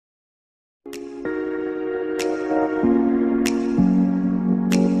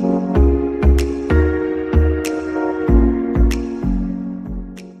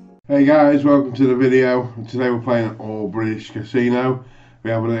Hey guys, welcome to the video. Today we're playing at All British Casino.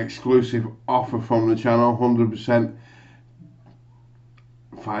 We have an exclusive offer from the channel, 100%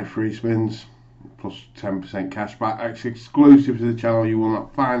 5 free spins plus 10% cash back. It's exclusive to the channel. You will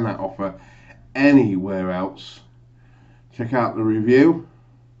not find that offer anywhere else. Check out the review.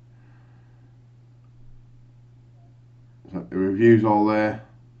 The review's all there.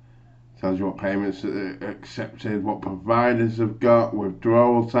 Tells you what payments are accepted, what providers have got,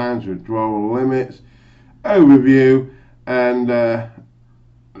 withdrawal times, withdrawal limits, overview, and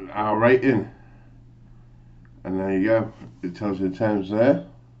our rating. And there you go. It tells you the terms there.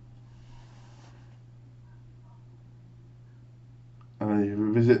 And then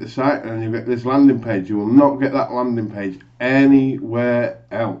you visit the site and you get this landing page. You will not get that landing page anywhere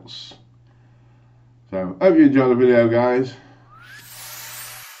else. So, hope you enjoy the video, guys.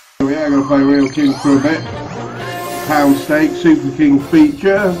 We are going to play Real King for a bit. Pound Stake, Super King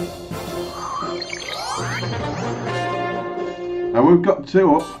feature. And we've got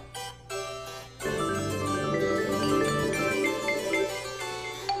 2 up.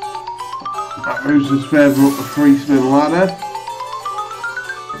 That moves us further up the 3 spin ladder.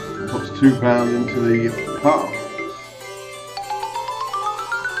 Puts £2 into the pot.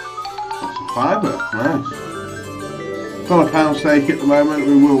 That's a fiver, nice. Got a pound stake at the moment.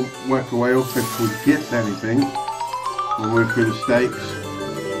 We will work our way up if we get anything. We'll work through the stakes.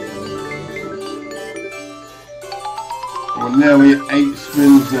 We're nearly at 8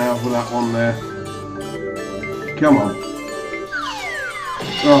 spins now for that one there. Come on.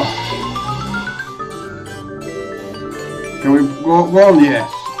 Oh. Can we go up one? Yes.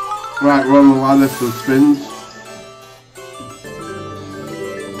 Right, we're on the ladder for the spins.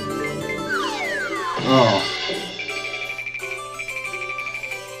 Oh.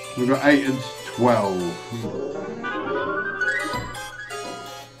 We've got 8 and 12.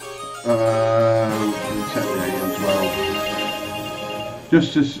 Check the 8 and 12.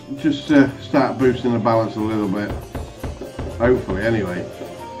 Just to start boosting the balance a little bit. Hopefully, anyway.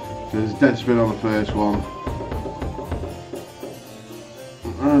 There's a dead spin on the first one.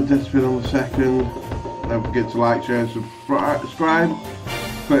 Dead spin on the second. Don't forget to like, share, and subscribe.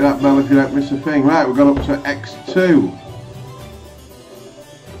 Click that bell if you don't miss a thing. Right, we've got up to X2.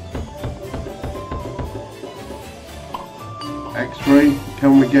 X3,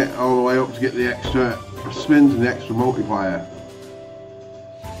 can we get all the way up to get the extra spins and the extra multiplier?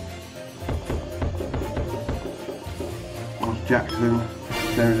 What's Jackson?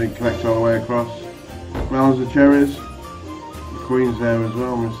 Everything connects all the way across. Melons and cherries. The Queen's there as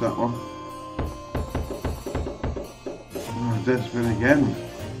well, missed that one. Oh, dead spin again.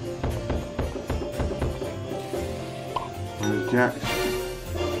 There's Jacks.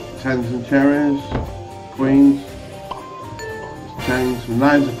 10s and cherries. Queens. 10s,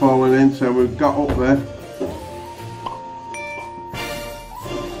 9s are falling in, so we've got up there.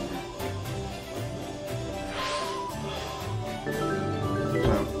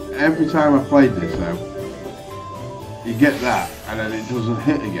 So every time I played this though, you get that and then it doesn't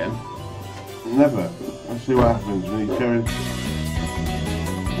hit again. Never. Let's see what happens when you carry a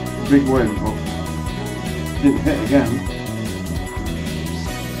big win, but didn't hit again.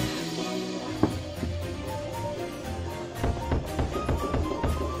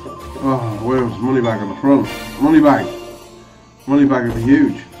 Oh, where's money bag on the front? Money bag! Money bag would be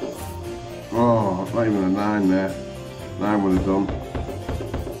huge. Oh, not even a 9 there. 9 would have done.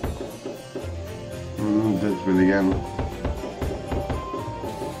 Dead spin again.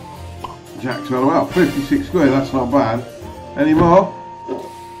 Jack's well, 56 quid, that's not bad. Any more?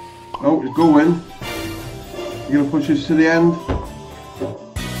 Oh, it's going. You gonna push us to the end?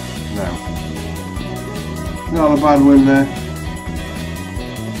 No. Not a bad win there.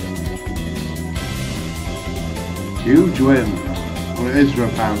 Huge win. Well, it is for a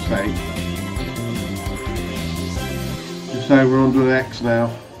pound stake. Just over 100x now.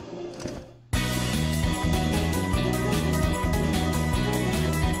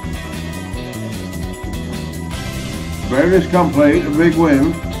 Bonus complete, a big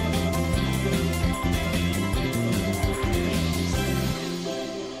win.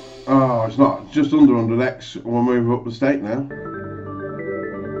 Oh, it's not, just under 100x. We'll move up the stake now.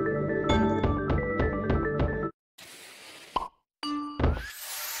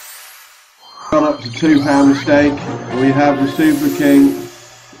 Gone up to £2 a stake. We have the Super King,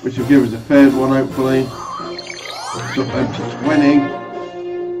 which will give us a third one hopefully. It's up then to 20.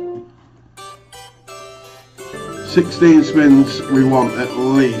 16 spins we want at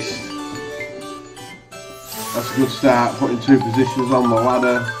least. That's a good start, putting 2 positions on the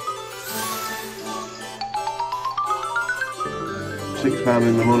ladder. £6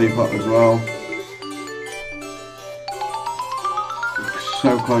 in the money pot as well.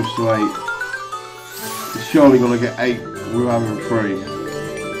 So close to 8. It's surely going to get 8 with having 3.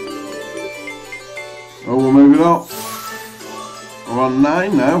 Oh, we're moving up. We're on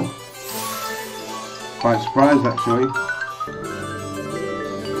 9 now. Quite surprised actually.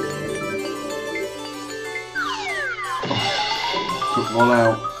 Took 1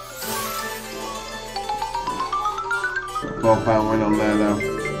 out. £4 win on there though.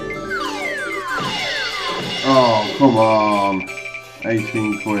 Oh, come on.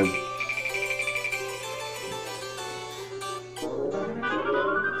 18 quid.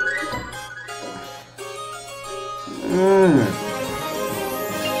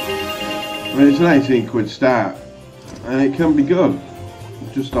 I mean, it's an 18 quid start and it can be good,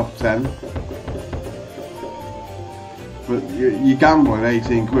 just off 10, but you're gambling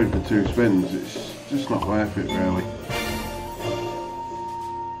 18 quid for 2 spins. It's just not worth it really.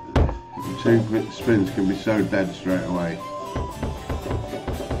 2 spins can be so dead straight away.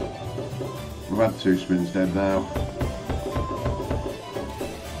 We've had 2 spins dead now.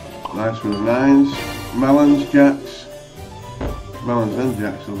 Nice for the 9s, melons, jacks. Melons and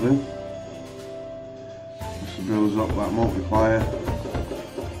jacks will do. Just to build up that multiplier.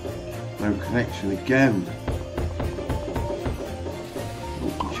 No connection again.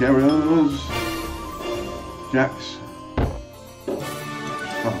 Cherries, jacks.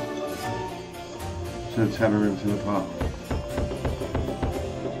 Oh. So tenner into the pot.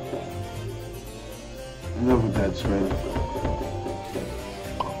 Another dead spin.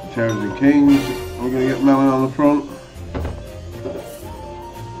 Cherries and kings. We're going to get melon on the front.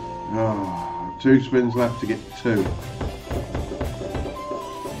 Oh, 2 spins left to get 2.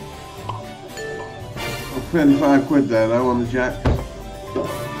 35 quid there though on the jacks.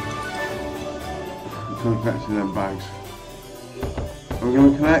 Until collecting them bags. Are we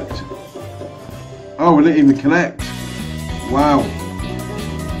going to connect? Oh, we didn't even connect. Wow.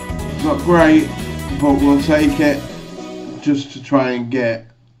 It's not great, but we'll take it just to try and get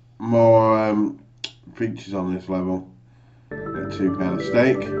more features on this level. Get £2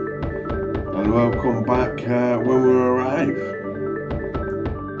 stake. And we'll come back when we arrive.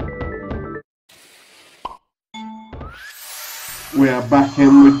 We are back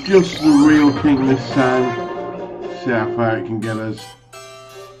in with just the real king this time. See how far it can get us.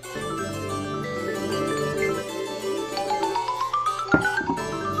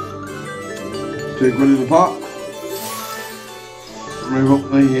 £2 in the pot. Move up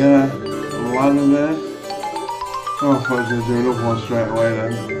the ladder there. Oh, I thought I was going to do another one straight away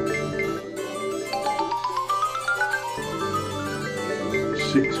then.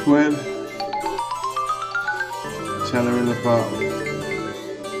 £6. Tenner in the pot.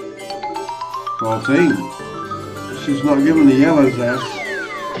 14. It's just not giving the yellows there.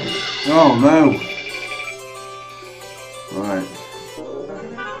 Oh no. Right.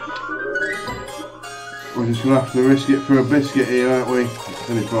 We're just going to have to risk it for a biscuit here, aren't we? It's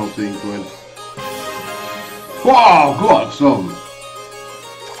only 14 quid. Whoa, go on, son.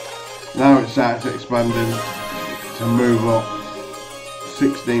 Now it starts expanding to move up.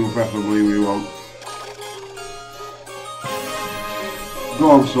 16 preferably we want.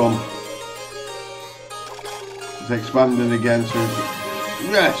 Go on, son. It's expanding again, so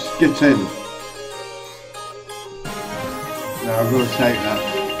yes, get in. Now I'm going to take that.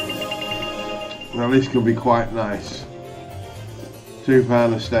 Now this could be quite nice.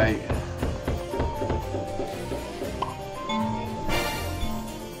 £2 a stake.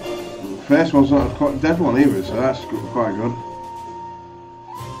 First one's not a dead one either, so that's quite good.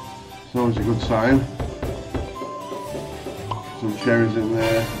 It's always a good sign. Some cherries in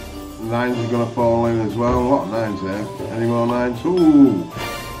there. 9s are going to fall in as well. A lot of 9s there. Any more 9s? Ooh!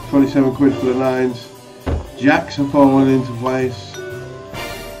 27 quid for the 9s. Jacks are falling into place.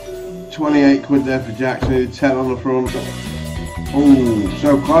 28 quid there for jacks. Needed 10 on the front. Ooh,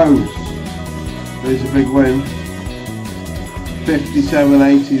 so close. There's a big win.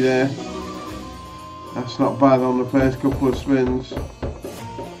 57.80 there. That's not bad on the first couple of spins.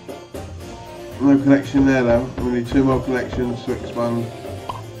 No connection there though. We need 2 more connections to expand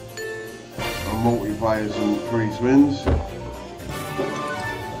on multipliers and 3 spins.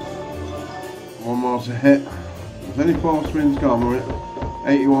 1 more to hit. There's only 4 spins gone, we're at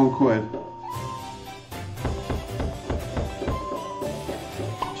 81 quid.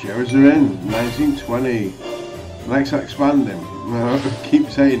 Cherries are in. 1920. Next expanding. I keep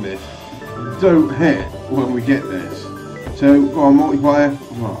saying this. Don't hit when we get this. So go on, multiplier.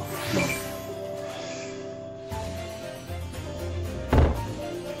 Oh, God.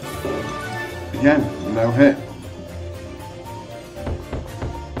 Again, no hit.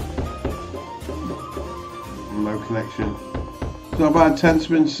 No connection. So about 10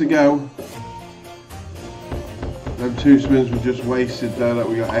 spins to go. Them 2 spins were just wasted there that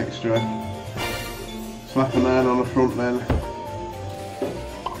we got extra. Slap a 9 on the front then.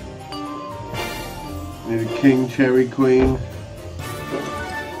 Need a king, cherry, queen.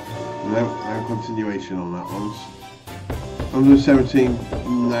 No continuation on that one.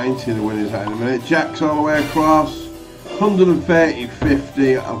 117.90 the winners at in a minute. Jacks all the way across. 130,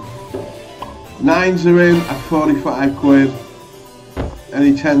 50. 9s are in at 45 quid.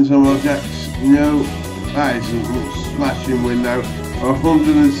 Any 10s or more jacks? No. That is a smashing window.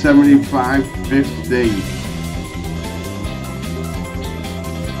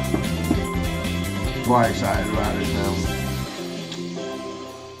 175.50. Quite excited about this now.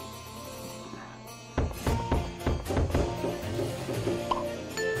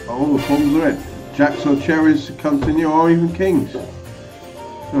 All the funds are in. Jacks or cherries to continue, or even kings.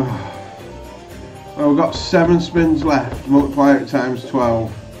 Well, we've got 7 spins left. Multiply it times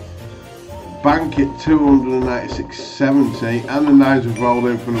 12. Bank it 296.70, and the 9s have rolled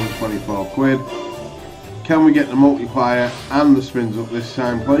in for another 24 quid. Can we get the multiplier and the spins up this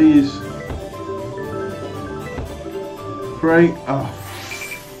time, please? 3. Oh.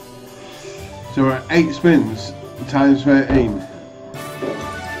 So we're at 8 spins times 13.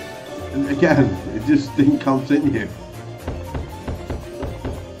 And again, it just didn't continue.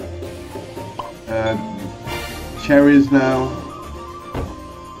 Cherries now.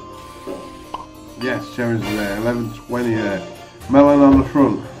 Yes, cherries are there. 11.20 there. Melon on the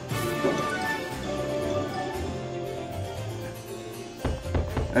front.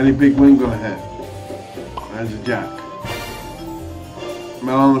 Any big wing gonna hit? There's a jack.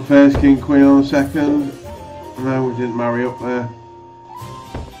 Melon on the first, king, queen on the second. No, we didn't marry up there.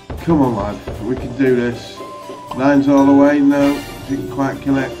 Come on, lad, we can do this. 9s all the way. No, didn't quite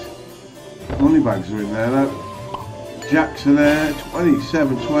connect. Money bags are in there though. Jacks are there.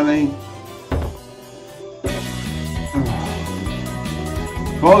 27.20.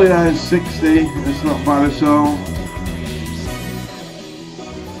 49.60. That's not bad at all.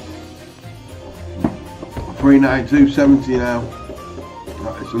 392.70 now.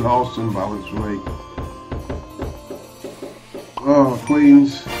 That is an awesome balance for me. Oh,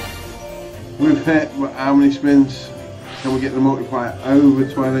 queens. We've hit, but how many spins? Can we get the multiplier over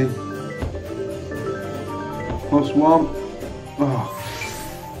 20? +1. Oh,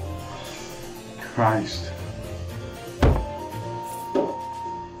 Christ.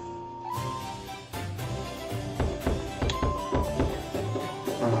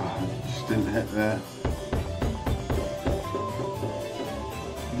 Oh, just didn't hit there.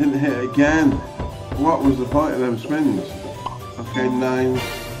 Didn't hit again. What was the point of them spins? Okay, 9s.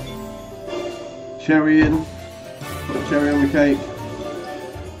 Cherry in. Put a cherry on the cake.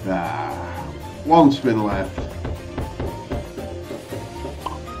 Ah, 1 spin left.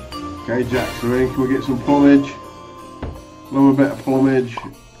 Okay, jacks are in. Can we get some plumage? Love a bit of plumage.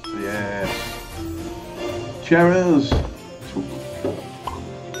 Yes. Cherries.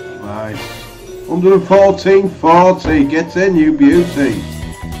 Nice. 114.40. Get in, you beauty.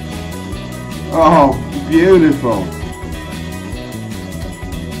 Oh, beautiful.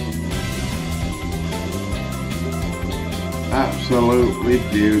 Absolutely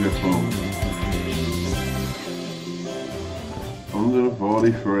beautiful.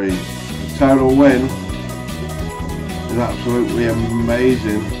 143. The total win is absolutely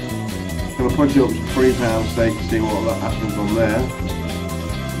amazing. Gonna push it up to £3 stake to see what that happens on there.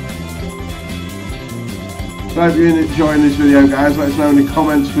 So I hope you're enjoying this video, guys. Let us know in the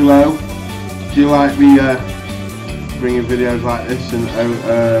comments below. Do you like me bringing videos like this and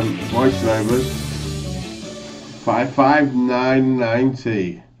voiceovers?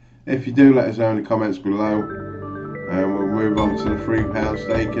 559.90. If you do, let us know in the comments below, and we'll move on to the £3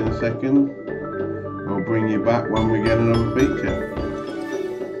 stake in a second. We'll bring you back when we get another feature.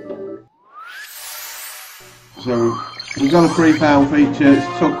 So we've got a £3 feature. It's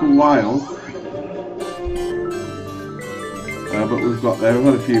took a while, but we've got there. We've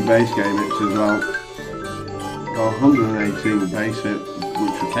had a few base game hits as well. Got 118 base hit,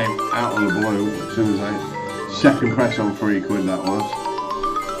 which came out of the blue as soon as I second press on £3 that was.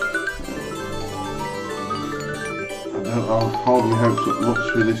 I'll hold my hopes up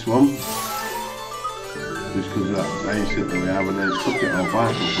much for this one, just because of that base hit that we have, and then it took it all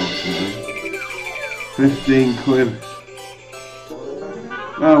back unfortunately. 15 quid.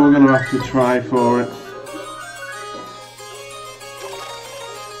 Oh, we're going to have to try for it.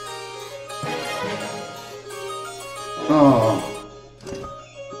 Oh,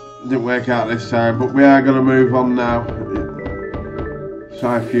 didn't work out this time, but we are going to move on now.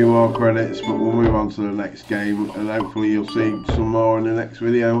 Try a few more credits, but we'll move on to the next game, and hopefully you'll see some more in the next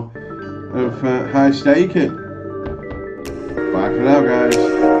video of high staking. Bye for now,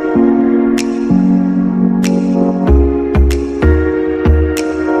 guys.